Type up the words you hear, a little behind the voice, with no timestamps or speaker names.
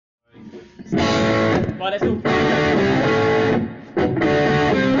Right, let's all...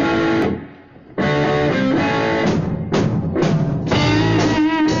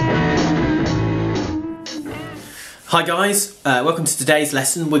 Hi guys, welcome to today's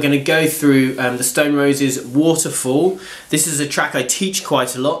lesson. We're going to go through the Stone Roses Waterfall. This is a track I teach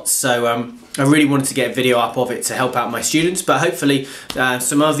quite a lot, so I really wanted to get a video up of it to help out my students, but hopefully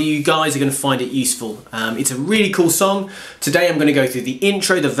some of you guys are going to find it useful. It's a really cool song. Today I'm going to go through the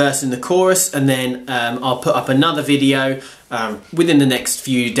intro, the verse and the chorus, and then I'll put up another video within the next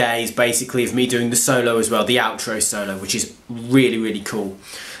few days, basically, of me doing the solo as well, the outro solo, which is really, really cool.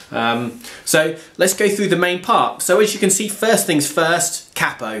 So let's go through the main part. So as you can see, first things first,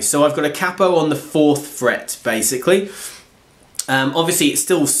 capo. So I've got a capo on the 4th fret basically. Obviously it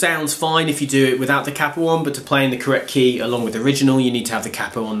still sounds fine if you do it without the capo on, but to play in the correct key along with the original you need to have the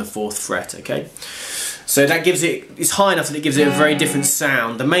capo on the 4th fret, okay? So that gives it, it's high enough that it gives it a very different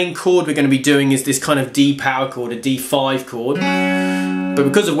sound. The main chord we're going to be doing is this kind of D power chord, a D5 chord, but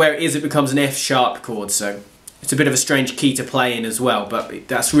because of where it is it becomes an F sharp chord, so it's a bit of a strange key to play in as well, but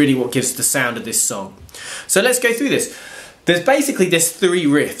that's really what gives the sound of this song. So let's go through this. There's 3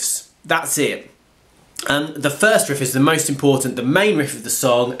 riffs. That's it. The first riff is the most important, the main riff of the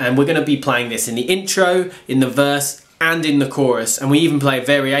song, and we're going to be playing this in the intro, in the verse, and in the chorus, and we even play a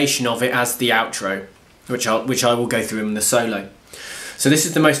variation of it as the outro, which I will go through in the solo. So this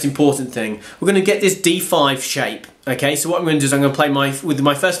is the most important thing. We're going to get this D5 shape. Okay, so what I'm going to do is I'm going to play with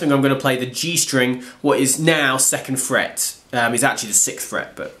my first finger, I'm going to play the G string, what is now 2nd fret. It's actually the 6th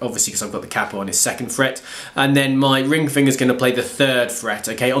fret, but obviously because I've got the capo on, it's 2nd fret. And then my ring finger is going to play the 3rd fret,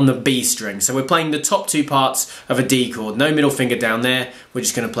 okay, on the B string. So we're playing the top 2 parts of a D chord. No middle finger down there, we're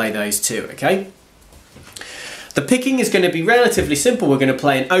just going to play those 2, okay? The picking is going to be relatively simple. We're going to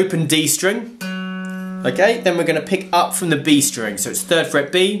play an open D string, okay? Then we're going to pick up from the B string. So it's 3rd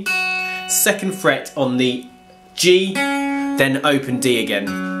fret B, 2nd fret on the G, then open D again.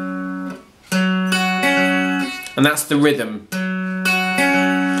 And that's the rhythm.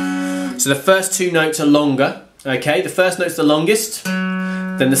 So the first 2 notes are longer, okay? The first note's the longest,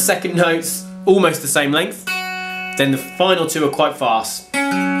 then the second note's almost the same length, then the final 2 are quite fast,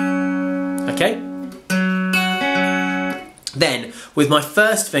 okay? Then, with my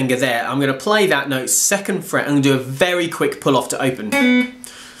first finger there, I'm going to play that note 2nd fret, I'm going to do a very quick pull off to open.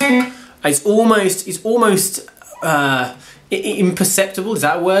 It's almost imperceptible, is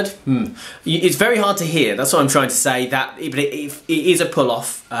that a word? It's very hard to hear, that's what I'm trying to say, but it is a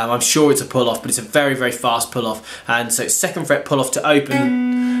pull-off. I'm sure it's a pull-off, but it's a very, very fast pull-off. And so it's 2nd fret pull-off to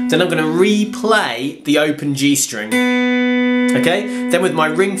open, then I'm going to replay the open G string. Okay, then with my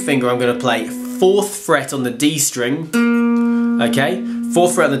ring finger I'm going to play 4th fret on the D string, okay,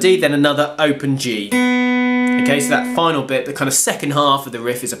 4th fret on the D, then another open G. Okay, so that final bit, the kind of second half of the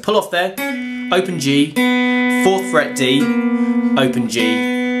riff is a pull-off there, open G, 4th fret D, open G.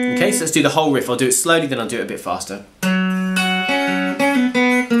 Okay, so let's do the whole riff. I'll do it slowly, then I'll do it a bit faster.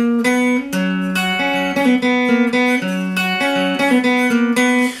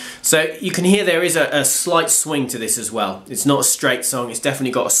 So you can hear there is a slight swing to this as well. It's not a straight song, it's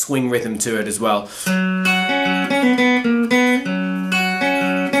definitely got a swing rhythm to it as well.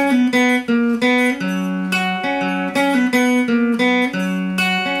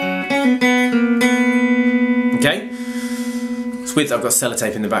 I've got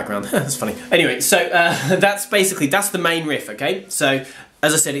sellotape in the background. That's funny. Anyway, so that's the main riff, okay? So,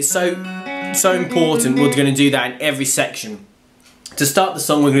 as I said, it's so important. We're going to do that in every section. To start the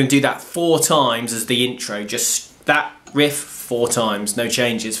song, we're going to do that 4 times as the intro. Just that riff 4 times, no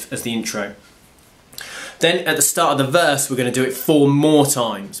changes as the intro. Then at the start of the verse, we're going to do it 4 more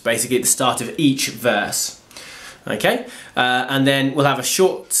times, basically at the start of each verse. Okay? And then we'll have a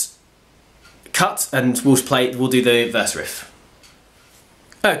short cut and we'll do the verse riff.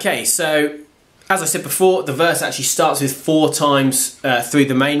 Okay, so as I said before, the verse actually starts with 4 times through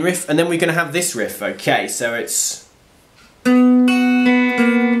the main riff, and then we're going to have this riff. Okay, so it's...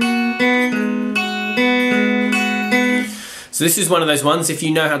 So this is one of those ones, if you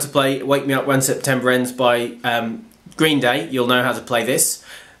know how to play Wake Me Up When September Ends by Green Day, you'll know how to play this.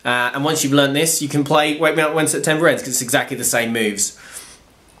 And once you've learned this, you can play Wake Me Up When September Ends, because it's exactly the same moves.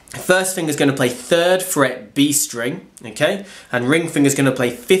 First finger's going to play 3rd fret B string, okay, and ring finger's going to play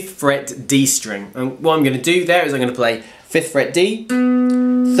 5th fret D string. And what I'm going to do there is I'm going to play 5th fret D,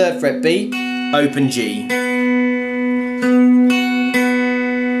 3rd fret B, open G.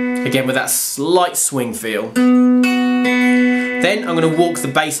 Again with that slight swing feel. Then I'm going to walk the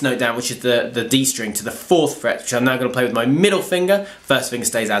bass note down, which is the D string, to the 4th fret, which I'm now going to play with my middle finger. First finger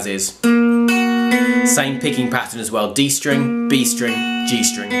stays as is. Same picking pattern as well, D string, B string, G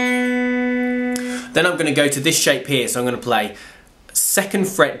string. Then I'm going to go to this shape here, so I'm going to play 2nd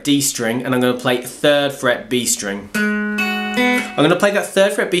fret D string, and I'm going to play 3rd fret B string. I'm going to play that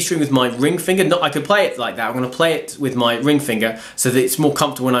 3rd fret B string with my ring finger. I could play it like that. I'm going to play it with my ring finger so that it's more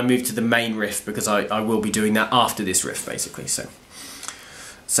comfortable when I move to the main riff, because I will be doing that after this riff basically. So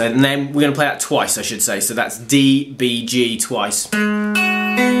and then we're going to play that twice, I should say. So that's D, B, G twice.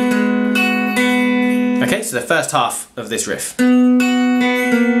 Okay, so the first half of this riff.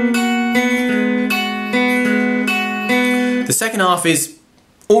 The second half is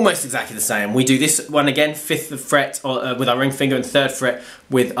almost exactly the same. We do this one again, 5th fret with our ring finger and 3rd fret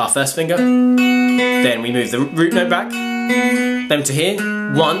with our 1st finger. Then we move the root note back, then to here,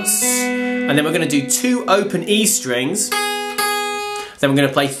 once, and then we're going to do 2 open E strings. Then we're going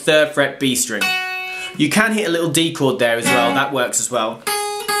to play 3rd fret B string. You can hit a little D chord there as well, that works as well.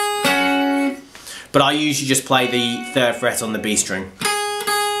 But I usually just play the 3rd fret on the B string.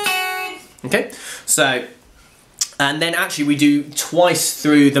 Okay, so, and then actually we do twice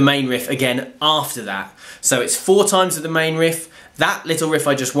through the main riff again after that. So it's 4 times of the main riff, that little riff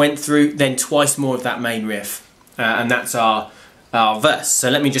I just went through, then twice more of that main riff. And that's our verse. So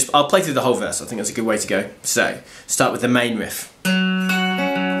I'll play through the whole verse. I think that's a good way to go. So, start with the main riff.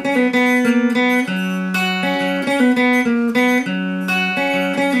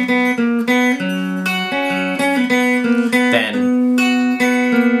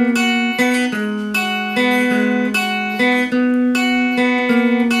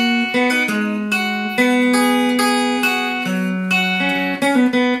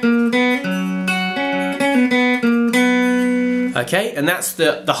 Okay, and that's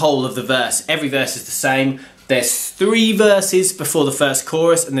the whole of the verse. Every verse is the same. There's 3 verses before the first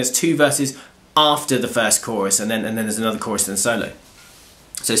chorus, and there's 2 verses after the first chorus, and then there's another chorus and solo.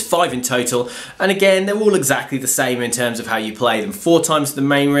 So it's 5 in total, and again, they're all exactly the same in terms of how you play them. 4 times the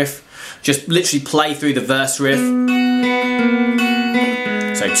main riff, just literally play through the verse riff.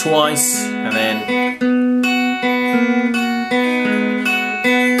 So twice, and then...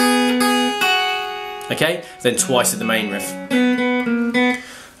 Okay, then twice of the main riff.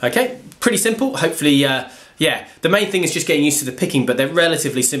 Okay, pretty simple. Hopefully, yeah, the main thing is just getting used to the picking, but they're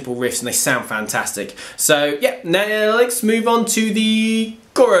relatively simple riffs and they sound fantastic. So, yeah, now let's move on to the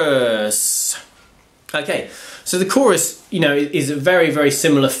chorus. Okay, so the chorus, you know, is a very, very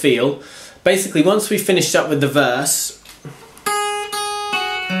similar feel. Basically, once we've finished up with the verse,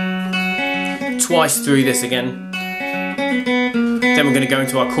 twice through this again, then we're going to go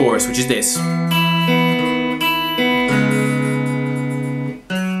into our chorus, which is this.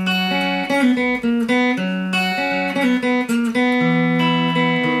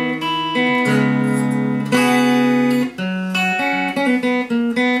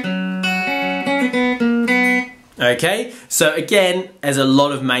 Okay, so again, there's a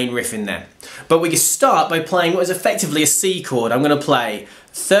lot of main riff in there. But we can start by playing what is effectively a C chord. I'm going to play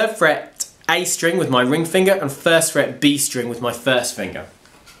 3rd fret A string with my ring finger and 1st fret B string with my 1st finger.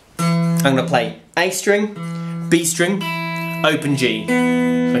 I'm going to play A string, B string, open G.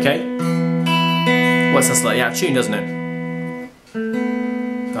 Okay? Well, that's slightly out of tune, doesn't it?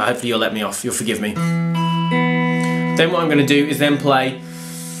 Hopefully you'll let me off, you'll forgive me. Then what I'm going to do is then play...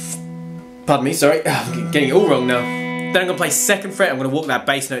 Pardon me, sorry, I'm getting it all wrong now. Then I'm going to play 2nd fret, I'm going to walk that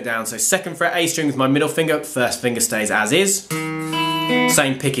bass note down. So 2nd fret A string with my middle finger, 1st finger stays as is.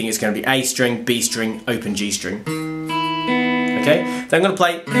 Same picking, it's going to be A string, B string, open G string. Okay, then I'm going to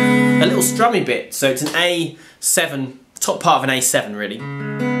play a little strummy bit. So it's an A7, top part of an A7 really.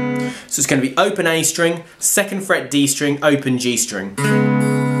 So it's going to be open A string, 2nd fret D string, open G string.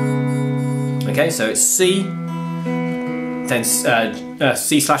 Okay, so it's C, then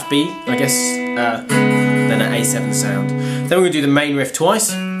C/B, I guess, then an A7 sound. Then we're going to do the main riff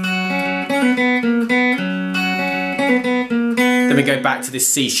twice. Then we go back to this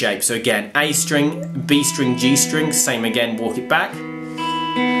C shape. So again, A string, B string, G string, same again, walk it back.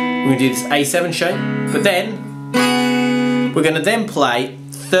 We're going to do this A7 shape, but then we're going to then play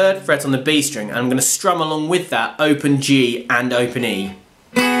 3rd fret on the B string, and I'm going to strum along with that open G and open E.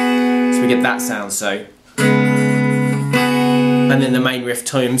 So we get that sound, so. And then the main riff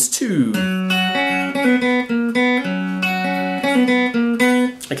times 2.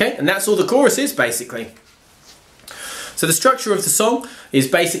 Okay, and that's all the chorus is basically. So the structure of the song is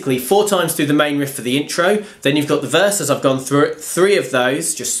basically 4 times through the main riff for the intro, then you've got the verse as I've gone through it, 3 of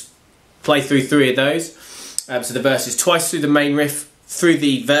those, just play through 3 of those. So the verse is twice through the main riff, through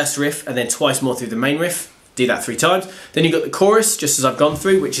the verse riff, and then twice more through the main riff. Do that 3 times. Then you've got the chorus, just as I've gone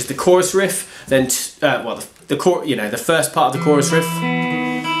through, which is the chorus riff, then the first part of the chorus riff,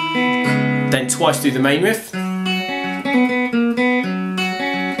 then twice through the main riff,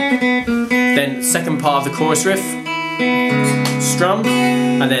 then second part of the chorus riff, strum,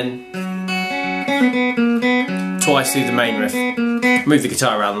 and then twice through the main riff. Move the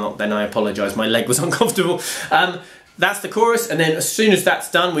guitar around a lot then, I apologise, my leg was uncomfortable. That's the chorus, and then as soon as that's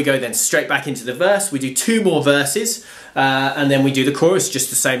done we go then straight back into the verse. We do 2 more verses, and then we do the chorus just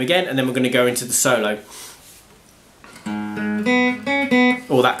the same again, and then we're going to go into the solo.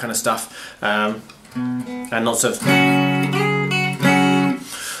 All that kind of stuff, and lots of,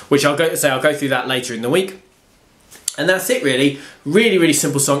 which I'll go through that later in the week. And that's it really. Really, really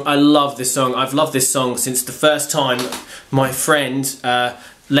simple song. I love this song. I've loved this song since the first time my friend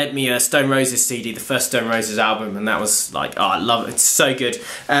lent me a Stone Roses CD, the first Stone Roses album, and that was like, oh, I love it. It's so good.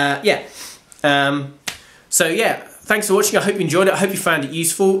 Yeah. So yeah, thanks for watching. I hope you enjoyed it. I hope you found it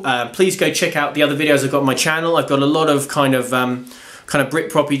useful. Please go check out the other videos I've got on my channel. I've got a lot of kind of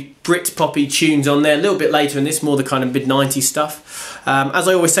Brit poppy tunes on there. A little bit later in this, more the kind of mid-90s stuff. As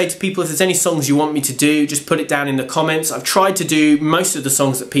I always say to people, if there's any songs you want me to do, just put it down in the comments. I've tried to do most of the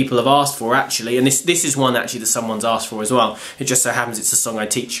songs that people have asked for actually, and this is one actually that someone's asked for as well. It just so happens it's a song I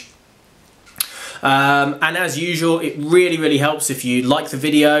teach. And as usual, it really, really helps if you like the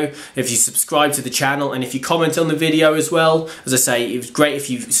video, if you subscribe to the channel, and if you comment on the video as well. As I say, it was great if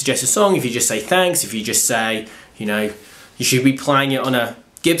you suggest a song, if you just say thanks, if you just say, you know, you should be playing it on a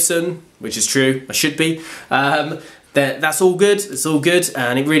Gibson, which is true, I should be. That's all good, it's all good,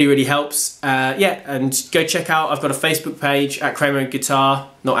 and it really, really helps. Yeah, and go check out, I've got a Facebook page, at Kramer Guitar,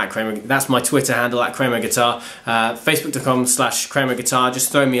 not at Kramer, that's my Twitter handle, at Kramer Guitar, facebook.com/Kramer Guitar,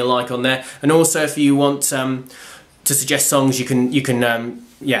 just throw me a like on there. And also if you want to suggest songs, you can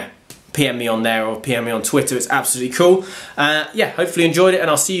yeah, PM me on there or PM me on Twitter. It's absolutely cool. Yeah, hopefully you enjoyed it, and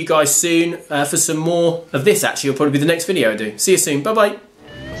I'll see you guys soon for some more of this. Actually, it'll probably be the next video I do. See you soon. Bye bye.